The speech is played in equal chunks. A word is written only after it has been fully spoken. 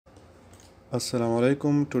Assalamu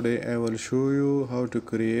alaikum. Today I will show you how to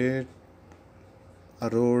create a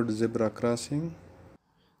road zebra crossing.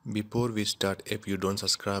 Before we start, if you don't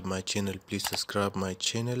subscribe my channel, please subscribe my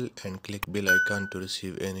channel and click bell icon to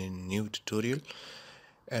receive any new tutorial,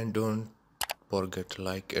 and don't forget to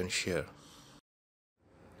like and share.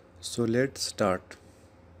 So let's start.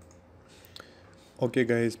 Okay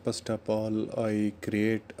guys, first of all I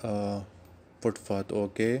create a footpath.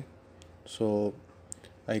 Okay, so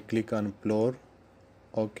I click on floor.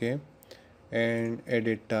 Okay, and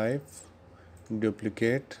edit type,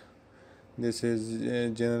 duplicate. This is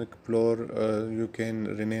a generic floor. You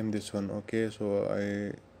can rename this one. Okay, so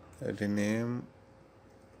I rename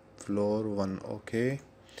floor 1. Okay,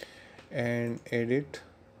 and edit.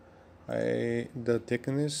 The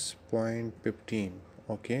thickness 0.15.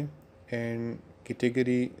 Okay, and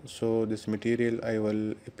category, so this material I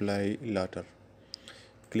will apply later.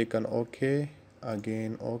 Click on OK,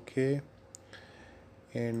 again OK,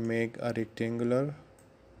 and make a rectangular.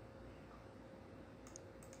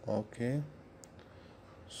 Okay,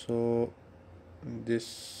 so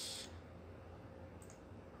this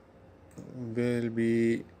will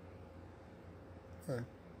be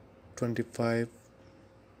 25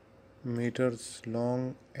 meters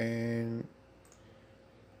long and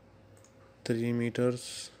 3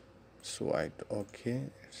 meters wide. Okay,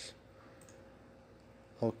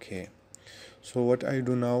 okay, so what I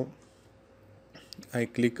do now, I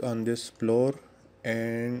click on this floor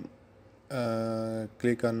and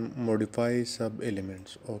click on modify sub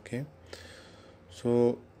elements. Okay,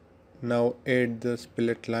 so now add the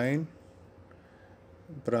split line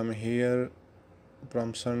from here,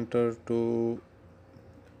 from center to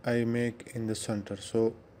I make in the center.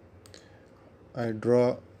 So I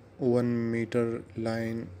draw 1 meter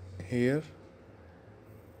line here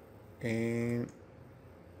and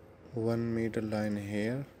 1 meter line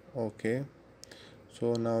here. Okay,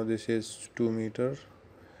 so now this is 2 meter,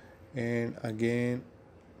 and again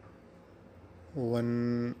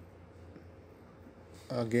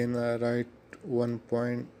I write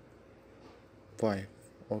 1.5.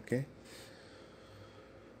 Okay,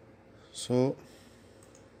 so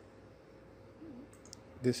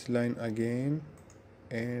this line again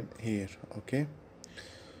and here. Okay,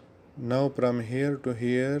 now from here to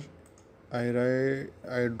here I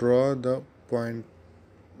draw the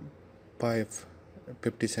 0.5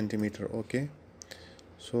 50 centimeter. Okay,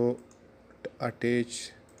 so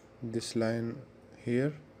attach this line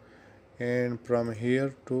here, and from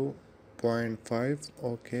here to 0.5.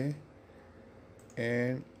 Okay,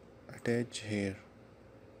 and attach here.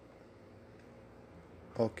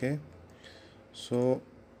 Okay, so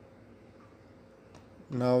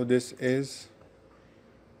now this is,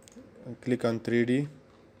 click on 3D.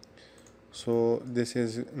 So this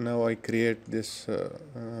is, now I create this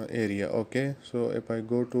area. Okay, so if I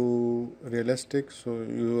go to realistic, so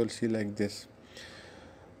you will see like this.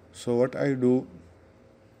 So what I do,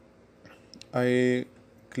 I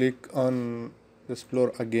click on this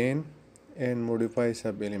floor again and modify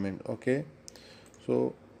sub element. Okay,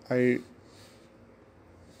 so I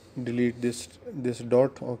delete this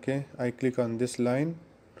dot. Okay, I click on this line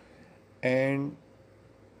and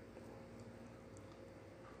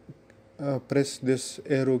press this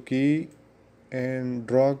arrow key and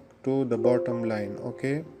drag to the bottom line.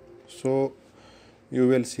 Okay, so you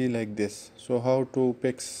will see like this. So how to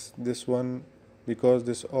fix this one, because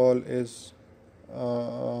this all is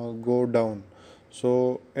go down.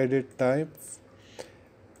 So edit type,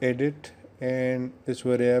 edit, and this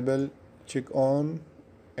variable check on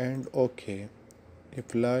and OK,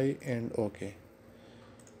 apply and OK.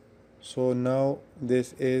 So now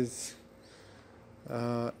this is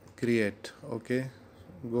create. Okay,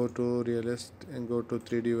 go to realist and go to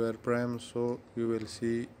 3D wireframe, so you will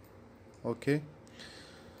see. Okay,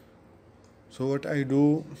 so what I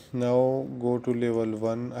do now, go to level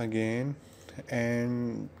 1 again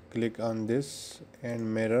and click on this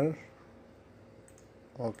and mirror.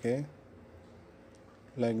 Okay,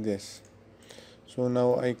 like this. So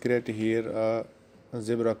now I create here a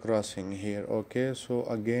zebra crossing here. Okay, so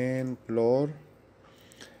again floor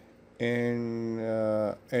and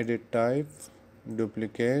edit type,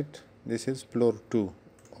 duplicate. This is floor 2.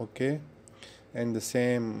 Okay, and the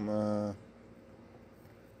same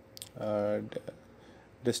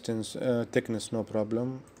distance, thickness, no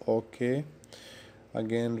problem. Okay,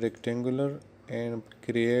 again rectangular and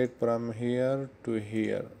create from here to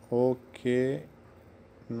here. Okay,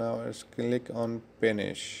 now let's click on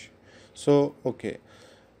finish. So okay,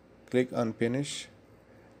 click on finish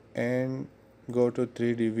and go to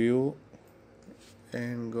 3D view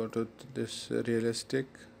and go to this realistic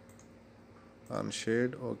on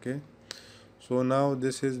shade. Okay, So now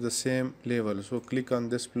this is the same level, so click on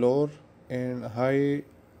this floor and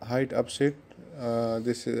height offset,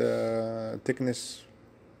 this is thickness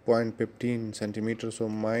 0.15 centimeters, so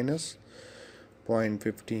minus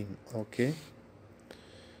 0.15. okay,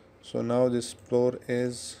 so now this floor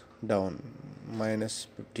is down minus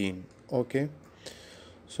 15. okay,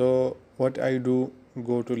 so what I do,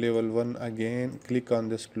 go to level 1 again, click on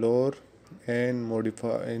this floor and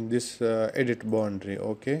modify in this edit boundary.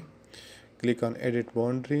 okay, click on edit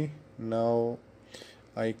boundary. Now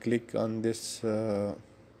I click on this uh,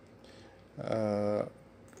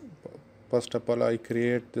 first of all I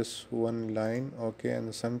create this one line, okay, in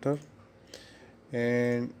the center,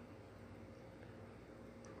 and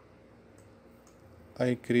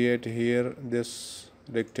I create here this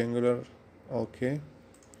rectangular, okay,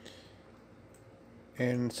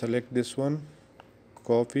 and select this one,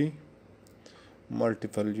 copy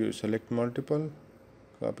multiple, you select multiple,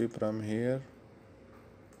 copy from here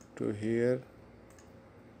to here,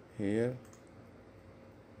 here,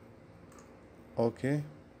 okay,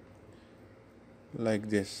 like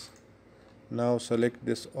this. Now select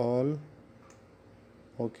this all,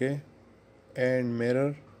 okay, and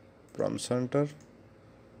mirror from center,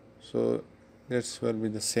 so this will be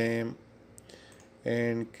the same,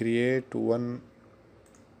 and create one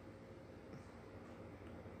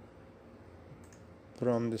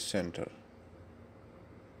from the center.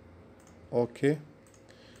 okay,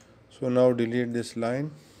 so now delete this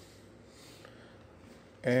line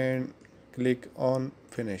and click on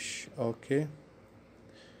finish. okay,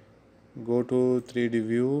 go to 3D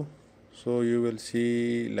view, so you will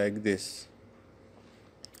see like this.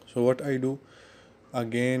 So what I do,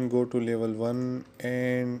 again go to level 1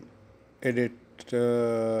 and edit,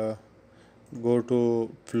 go to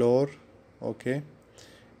floor, okay,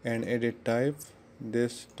 and edit type,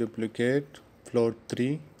 this duplicate floor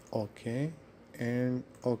 3, okay, and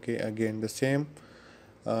okay, again the same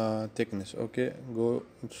thickness. okay, go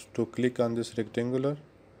to click on this rectangular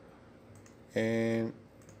and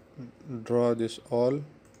draw this all,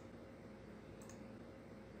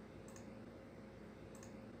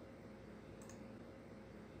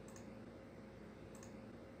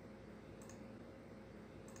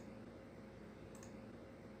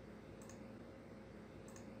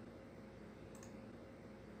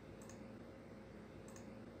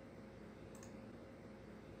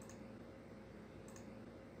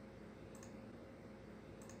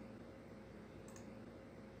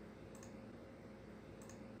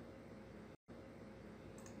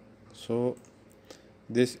 so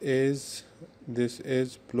this is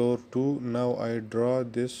floor 2. Now I draw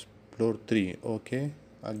this floor 3. okay,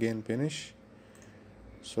 again finish.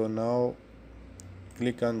 So now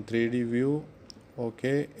click on 3D view,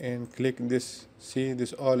 okay, and click this, see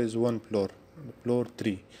this all is one floor, floor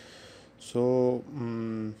 3. So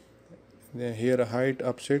here height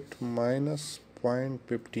offset minus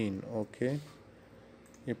 0.15. okay,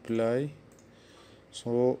 apply.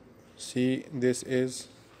 So see this is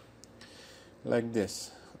like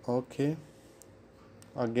this. okay,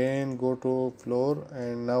 again go to floor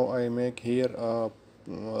and now I make here a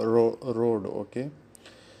road. okay,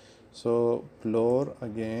 so floor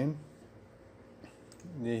again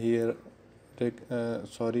here,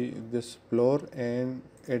 sorry, this floor and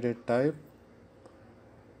edit type,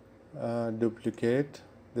 duplicate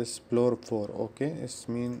this floor 4. okay, it's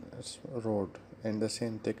means road and the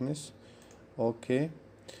same thickness. okay,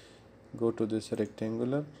 go to this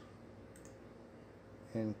rectangular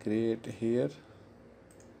and create here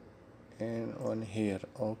and on here.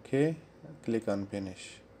 okay, click on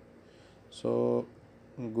finish. So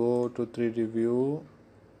go to 3D view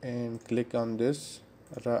and click on this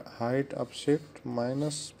height offset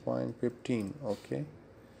minus 0.15. okay,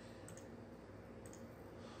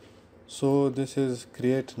 so this is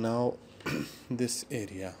create now this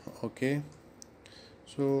area. okay,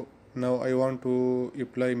 so now I want to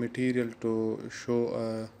apply material to show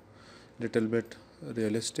a little bit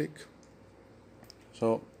realistic.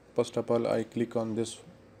 So first of all I click on this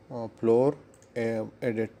floor,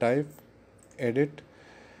 edit type, edit,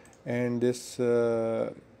 and this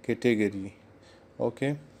category.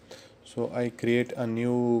 okay, so I create a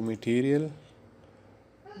new material,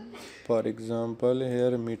 for example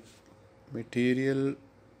here material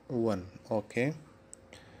 1. okay,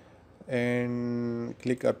 and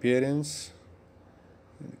click appearance,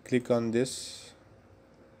 click on this.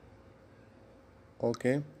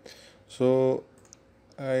 okay, so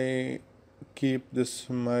I keep this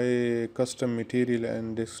my custom material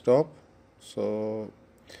and desktop. So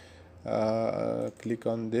click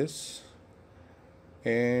on this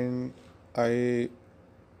and I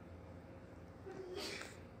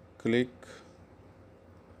click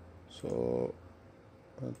So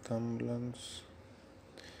thumbnails,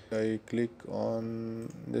 I click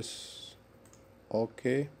on this,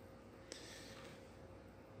 okay,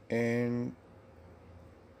 and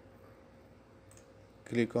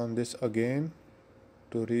click on this again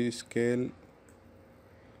to rescale.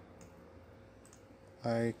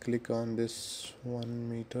 I click on this 1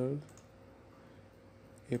 meter,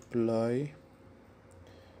 apply,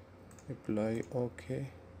 okay,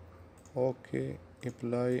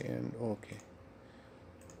 apply, and okay.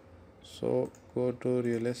 So go to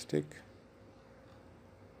realistic.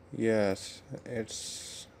 Yes,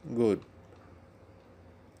 it's good.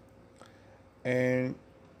 And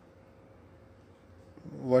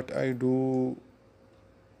what I do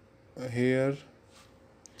here,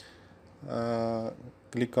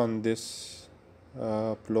 click on this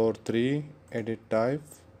floor 3, edit type,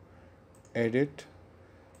 edit,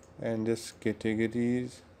 and this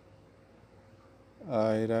categories.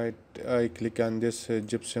 I click on this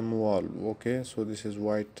gypsum wall. Okay, so this is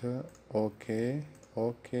white. Okay,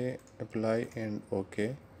 apply, and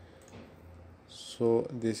okay. So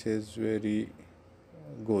this is very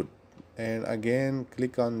good. And again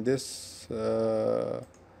click on this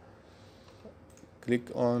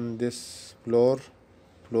floor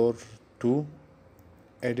 2,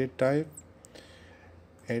 edit type,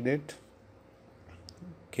 edit,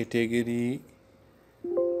 category,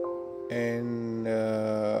 and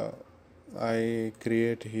I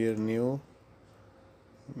create here new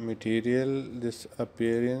material, this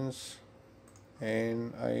appearance,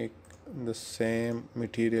 and the same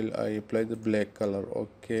material I apply the black color.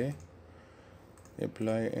 Okay,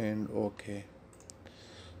 apply, and okay.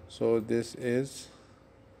 So this is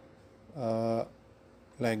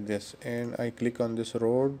like this. And I click on this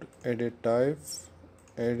road, edit type,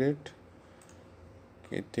 edit,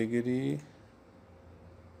 category,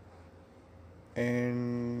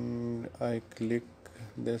 and I click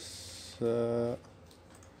this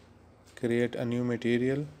create a new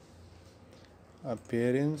material,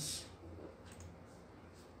 appearance,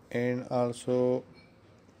 and also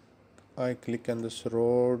I click on this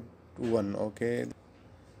road 1. Okay,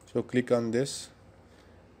 so click on this,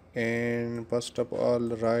 and first of all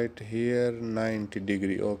write here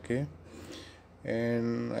 90°. Okay,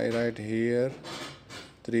 and I write here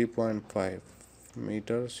 3.5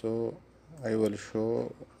 meters. So I will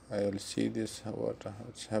see this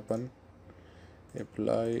what's happened.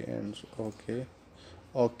 Apply, and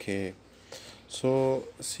okay. So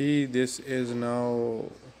see, this is now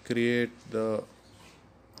create the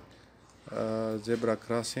zebra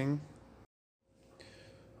crossing.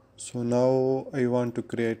 So now I want to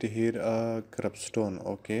create here a curbstone.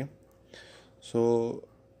 Okay, so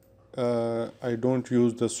I don't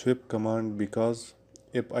use the sweep command, because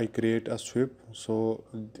if I create a sweep, so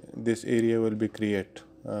this area will be create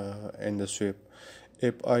in the sweep.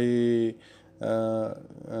 If I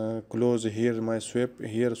close here my sweep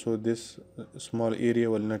here, so this small area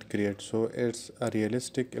will not create. So it's a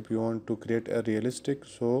realistic. If you want to create a realistic,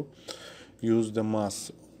 so use the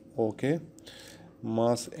mask. Okay,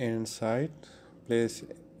 mask inside, place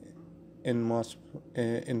in mask,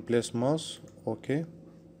 in place mask. Okay,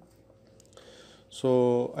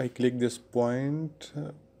 so I click this point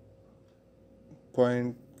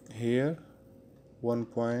here, 1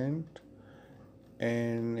 point,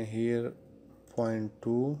 and here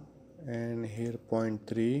 0.2, and here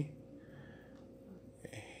 0.3,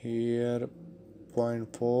 here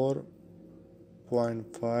 0.4,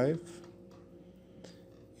 0.5,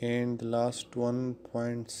 and the last one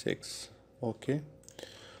 0.6. Okay,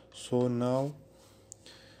 so now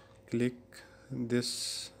click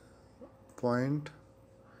this point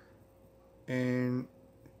and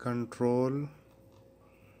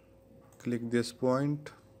click this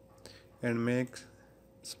point and make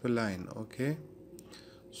spline. Okay,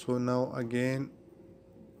 so now again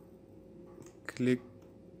click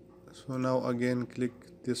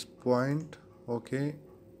this point. Okay,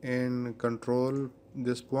 and control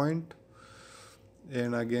this point,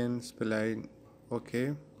 and again spline.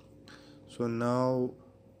 Okay, so now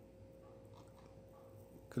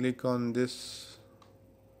click on this.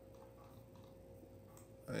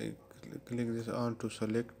 I click this on to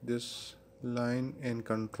select this line, and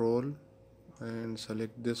control and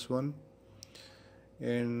select this one,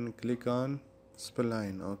 and click on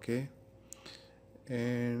spline. Okay,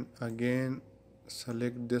 and again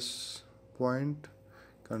select this point,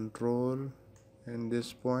 control, and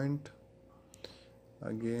this point,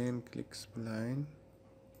 again click spline.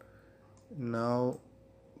 Now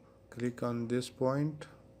click on this point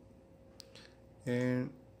and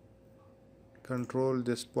control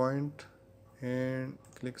this point and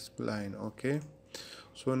click spline. Okay,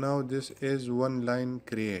 So now this is one line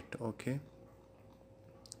create. Okay,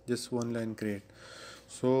 just one line create.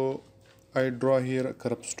 So I draw here a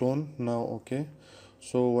curbstone now. Okay,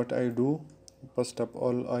 so what I do, first of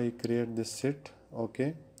all I create this set.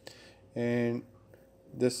 Okay, and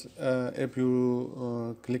this if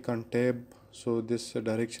you click on tab, so this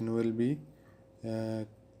direction will be uh,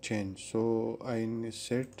 changed. So I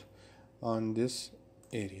set on this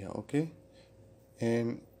area. Okay,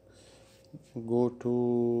 and go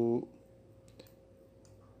to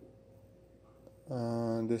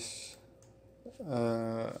this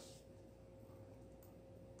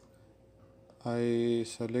I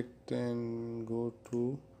select and go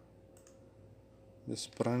to this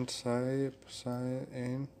front side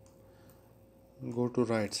and go to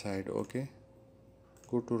right side. Okay,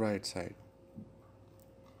 go to right side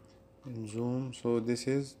and zoom. So this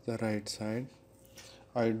is the right side.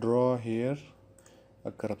 I draw here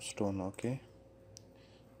a curbstone. Okay,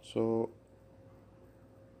 so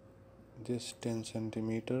this 10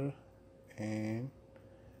 centimeter and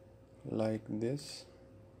like this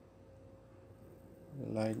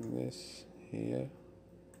here,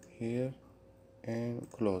 here, and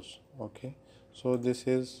close. Okay, so this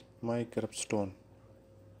is my curbstone.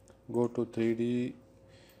 Go to 3D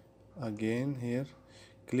again here,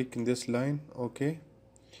 click in this line. Okay,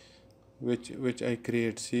 which I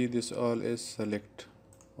create. See, this all is select.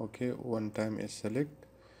 Okay, one time is select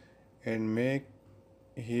and make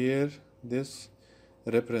here this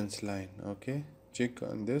reference line. Okay, check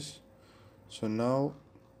on this. So now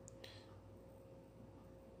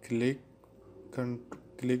click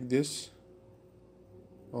this.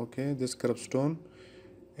 Okay, this curbstone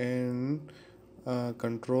and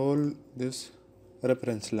control this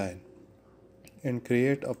reference line and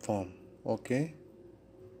create a form. Okay,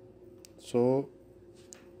 so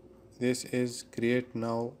this is create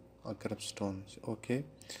now a curbstone. Okay,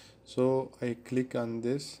 so I click on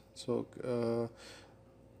this. So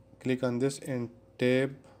click on this and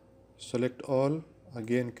tab, select all,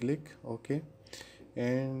 again click. Okay,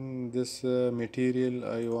 and this material,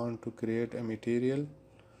 I want to create a material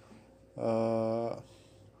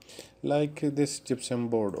like this gypsum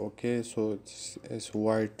board. Okay, so it's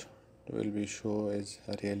white, will be show as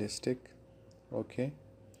realistic. Okay,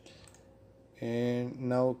 and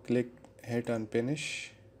now click hit on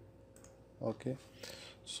finish. Okay,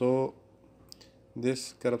 so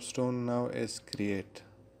this curbstone now is create.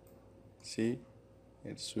 See,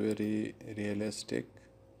 it's very realistic.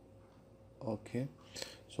 Okay,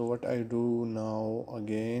 so what I do now,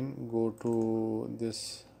 again go to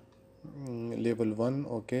this level 1.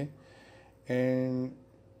 Okay, and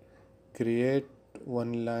create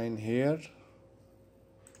one line here.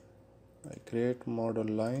 I create model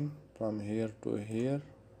line from here to here.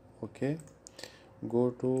 Okay,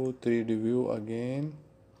 go to 3D view again,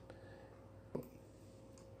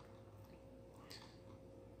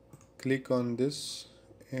 click on this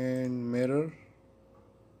and mirror.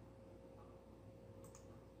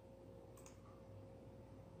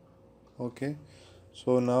 Okay,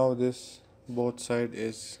 so now this both side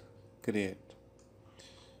is create.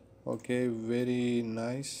 Okay, very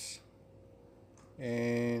nice.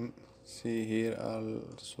 And see here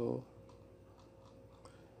also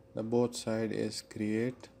the both side is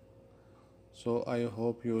create. So I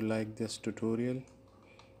hope you like this tutorial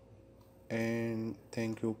and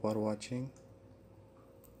thank you for watching.